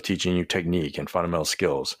terms of teaching you technique and fundamental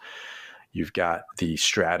skills. You've got the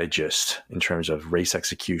strategist in terms of race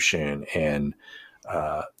execution and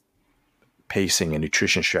pacing and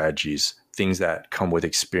nutrition strategies, things that come with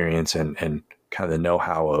experience and kind of the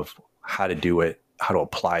know-how of how to do it, how to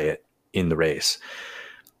apply it in the race.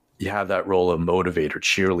 You have that role of motivator,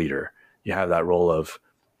 cheerleader. You have that role of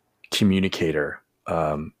communicator.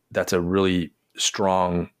 That's a really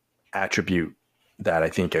strong attribute that I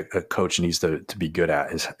think a coach needs to be good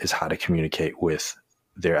at is how to communicate with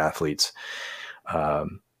their athletes.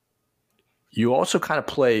 You also kind of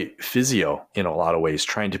play physio in a lot of ways,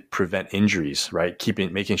 trying to prevent injuries, right?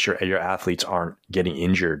 Making sure your athletes aren't getting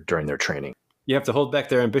injured during their training. You have to hold back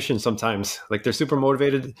their ambition sometimes. Like they're super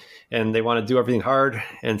motivated and they want to do everything hard.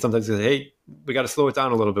 And sometimes they say, hey, we got to slow it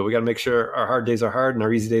down a little bit. We got to make sure our hard days are hard and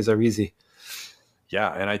our easy days are easy.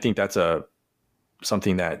 Yeah. And I think that's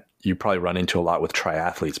something that you probably run into a lot with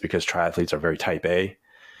triathletes, because triathletes are very type A.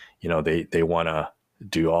 You know, they want to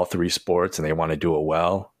do all three sports and they want to do it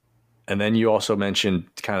well. And then you also mentioned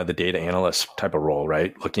kind of the data analyst type of role,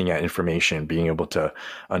 right? Looking at information, being able to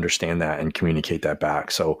understand that and communicate that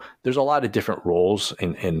back. So there's a lot of different roles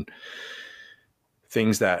and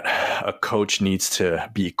things that a coach needs to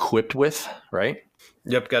be equipped with, right?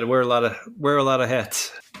 Yep, got to wear a lot of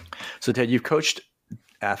hats. So Ted, you've coached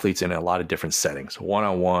athletes in a lot of different settings: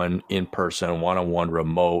 one-on-one, in person, one-on-one,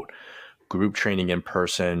 remote, group training in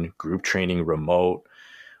person, group training remote.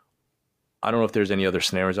 I don't know if there's any other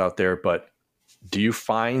scenarios out there, but do you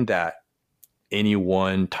find that any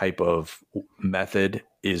one type of method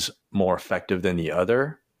is more effective than the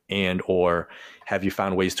other? And or have you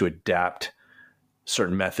found ways to adapt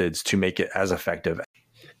certain methods to make it as effective?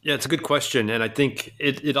 Yeah, it's a good question. And I think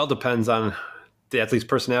it all depends on the athlete's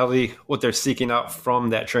personality, what they're seeking out from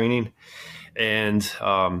that training. And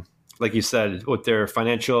like you said, what their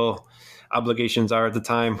financial obligations are at the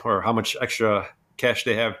time, or how much extra cash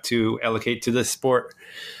they have to allocate to this sport.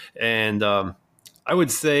 And I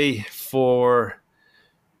would say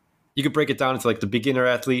you could break it down into like the beginner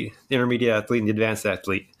athlete, the intermediate athlete, and the advanced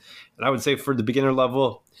athlete. And I would say for the beginner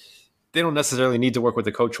level, they don't necessarily need to work with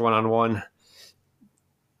the coach one-on-one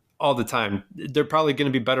all the time. They're probably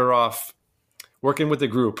going to be better off working with the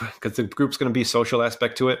group, because the group's going to be a social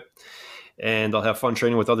aspect to it. And they'll have fun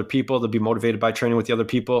training with other people. They'll be motivated by training with the other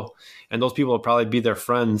people. And those people will probably be their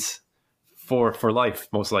friends for life,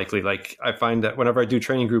 most likely. Like I find that whenever I do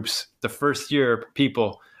training groups, the first year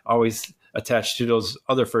people always attach to those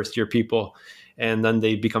other first year people, and then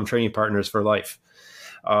they become training partners for life.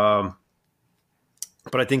 But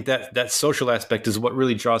I think that social aspect is what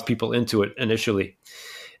really draws people into it initially.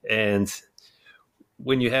 And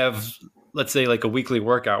when you have, let's say, like a weekly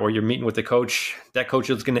workout where you're meeting with the coach, that coach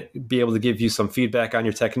is going to be able to give you some feedback on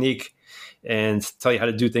your technique and tell you how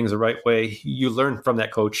to do things the right way. You learn from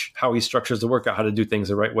that coach how he structures the workout, how to do things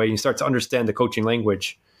the right way. And you start to understand the coaching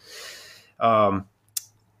language. And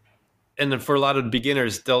then for a lot of the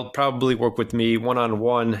beginners, they'll probably work with me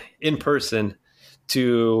one-on-one in person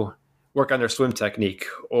to work on their swim technique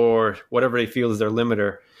or whatever they feel is their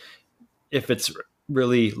limiter, if it's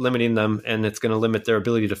really limiting them and it's going to limit their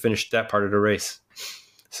ability to finish that part of the race.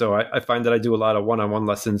 So I find that I do a lot of one-on-one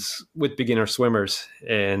lessons with beginner swimmers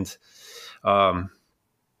and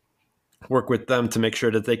work with them to make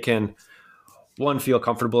sure that they can, one, feel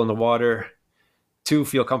comfortable in the water, two,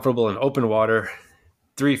 feel comfortable in open water,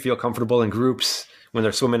 three, feel comfortable in groups when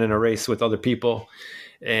they're swimming in a race with other people,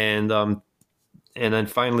 and then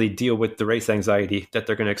finally deal with the race anxiety that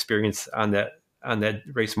they're going to experience on that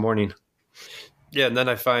race morning. Yeah, and then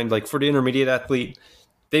I find like for the intermediate athlete,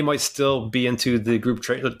 they might still be into the group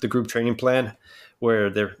training plan where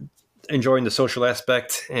they're enjoying the social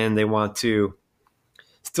aspect and they want to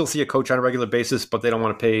still see a coach on a regular basis, but they don't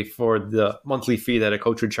want to pay for the monthly fee that a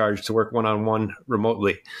coach would charge to work one-on-one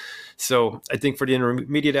remotely. So I think for the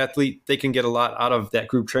intermediate athlete, they can get a lot out of that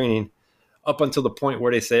group training up until the point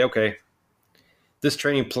where they say, okay, this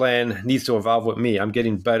training plan needs to evolve with me. I'm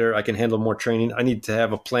getting better. I can handle more training. I need to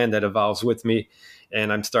have a plan that evolves with me.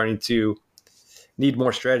 And I'm starting to need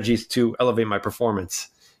more strategies to elevate my performance.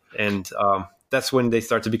 And that's when they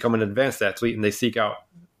start to become an advanced athlete and they seek out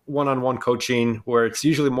one-on-one coaching, where it's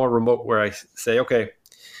usually more remote, where I say, okay,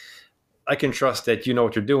 I can trust that you know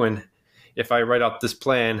what you're doing. If I write out this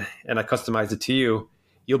plan and I customize it to you,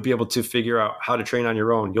 you'll be able to figure out how to train on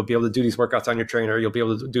your own. You'll be able to do these workouts on your trainer. You'll be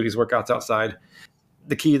able to do these workouts outside.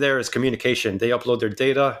 The key there is communication. They upload their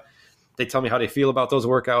data. They tell me how they feel about those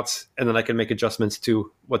workouts, and then I can make adjustments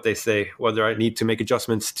to what they say, whether I need to make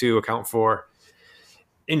adjustments to account for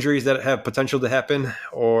injuries that have potential to happen,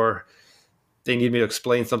 or they need me to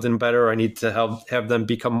explain something better, or I need to have them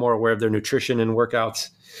become more aware of their nutrition and workouts.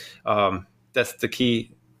 That's the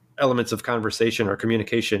key elements of conversation or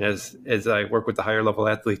communication as I work with the higher level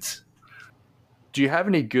athletes. Do you have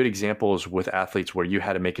any good examples with athletes where you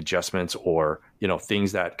had to make adjustments or,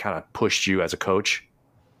 things that kind of pushed you as a coach?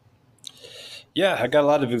 Yeah, I got a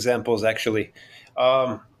lot of examples actually.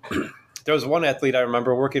 There was one athlete I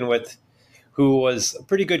remember working with who was a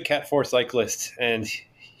pretty good Cat 4 cyclist, and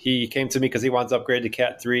he came to me because he wanted to upgrade to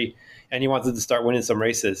Cat 3, and he wanted to start winning some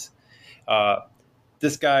races.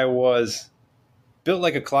 This guy was built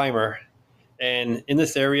like a climber, and in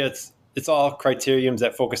this area, it's all criteriums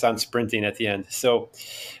that focus on sprinting at the end. So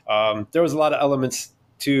there was a lot of elements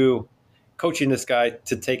to coaching this guy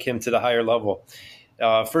to take him to the higher level.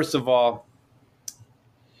 First of all,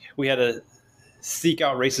 we had to seek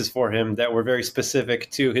out races for him that were very specific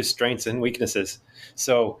to his strengths and weaknesses.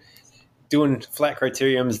 So doing flat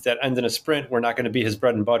criteriums that end in a sprint were not going to be his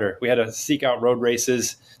bread and butter. We had to seek out road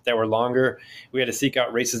races that were longer. We had to seek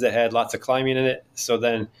out races that had lots of climbing in it. So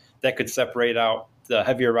then that could separate out the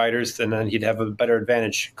heavier riders, and then he'd have a better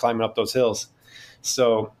advantage climbing up those hills.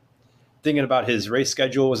 So thinking about his race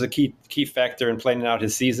schedule was a key factor in planning out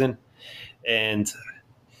his season. And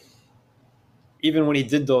even when he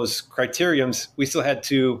did those criteriums, we still had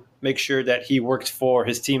to make sure that he worked for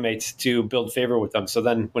his teammates to build favor with them. So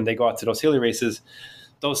then when they go out to those hilly races,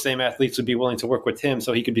 those same athletes would be willing to work with him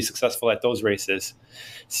so he could be successful at those races.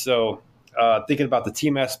 So thinking about the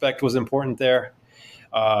team aspect was important there.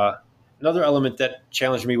 Another element that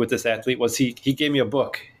challenged me with this athlete was he gave me a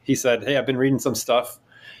book. He said, hey, I've been reading some stuff,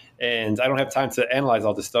 and I don't have time to analyze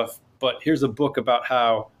all this stuff, but here's a book about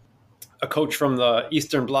how a coach from the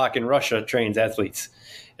Eastern Bloc in Russia trains athletes.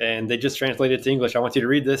 And they just translated it to English. I want you to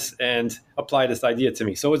read this and apply this idea to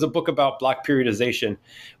me. So it was a book about block periodization,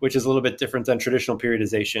 which is a little bit different than traditional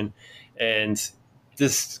periodization. And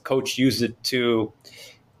this coach used it to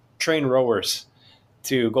train rowers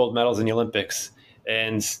to gold medals in the Olympics.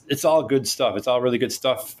 And it's all good stuff. It's all really good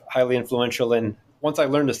stuff, highly influential. And once I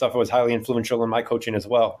learned this stuff, it was highly influential in my coaching as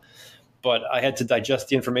well. But I had to digest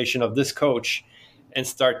the information of this coach and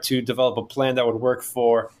start to develop a plan that would work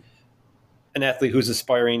for an athlete who's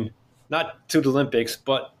aspiring not to the Olympics,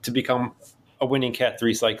 but to become a winning Cat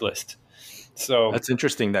 3 cyclist. So that's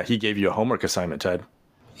interesting that he gave you a homework assignment, Ted.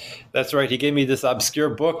 That's right. He gave me this obscure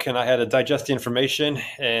book, and I had to digest the information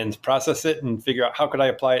and process it and figure out how could I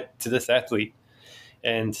apply it to this athlete.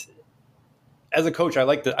 And as a coach, I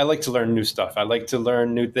like to learn new stuff. I like to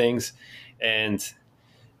learn new things. And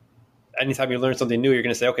anytime you learn something new, you're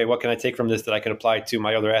going to say, okay, what can I take from this that I can apply to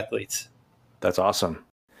my other athletes? That's awesome.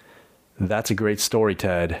 That's a great story,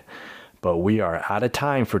 Ted. But we are out of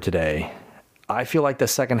time for today. I feel like the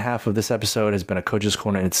second half of this episode has been a coach's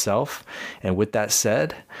corner in itself. And with that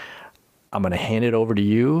said, I'm going to hand it over to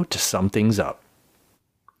you to sum things up.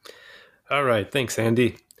 All right. Thanks,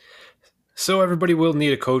 Andy. So everybody will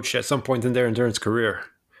need a coach at some point in their endurance career.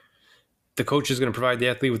 The coach is going to provide the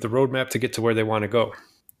athlete with the roadmap to get to where they want to go.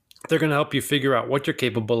 They're going to help you figure out what you're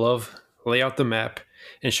capable of, lay out the map,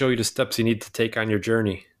 and show you the steps you need to take on your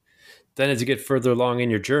journey. Then as you get further along in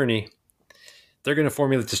your journey, they're going to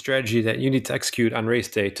formulate the strategy that you need to execute on race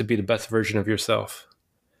day to be the best version of yourself.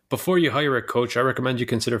 Before you hire a coach, I recommend you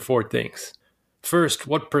consider 4 things. First,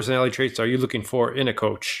 what personality traits are you looking for in a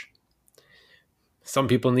coach? Some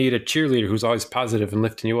people need a cheerleader who's always positive and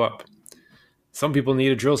lifting you up. Some people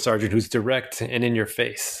need a drill sergeant who's direct and in your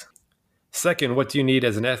face. Second, what do you need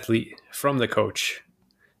as an athlete from the coach?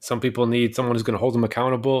 Some people need someone who's going to hold them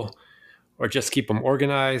accountable or just keep them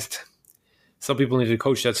organized. Some people need a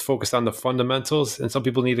coach that's focused on the fundamentals, and some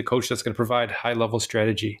people need a coach that's going to provide high-level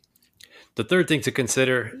strategy. The third thing to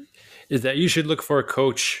consider is that you should look for a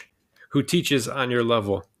coach who teaches on your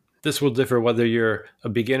level. This will differ whether you're a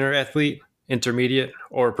beginner athlete, intermediate,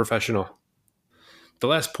 or a professional. The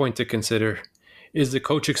last point to consider is the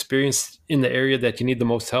coach experienced in the area that you need the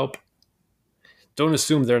most help. Don't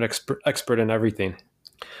assume they're an expert in everything.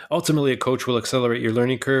 Ultimately, a coach will accelerate your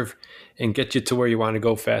learning curve and get you to where you want to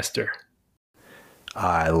go faster.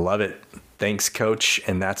 I love it. Thanks, Coach.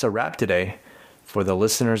 And that's a wrap today. For the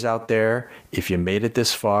listeners out there, if you made it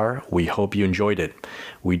this far, we hope you enjoyed it.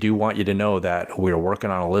 We do want you to know that we're working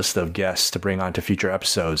on a list of guests to bring on to future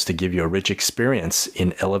episodes to give you a rich experience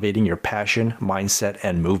in elevating your passion, mindset,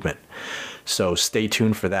 and movement. So stay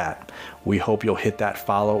tuned for that. We hope you'll hit that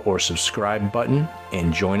follow or subscribe button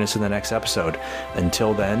and join us in the next episode.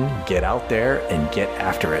 Until then, get out there and get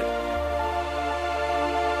after it.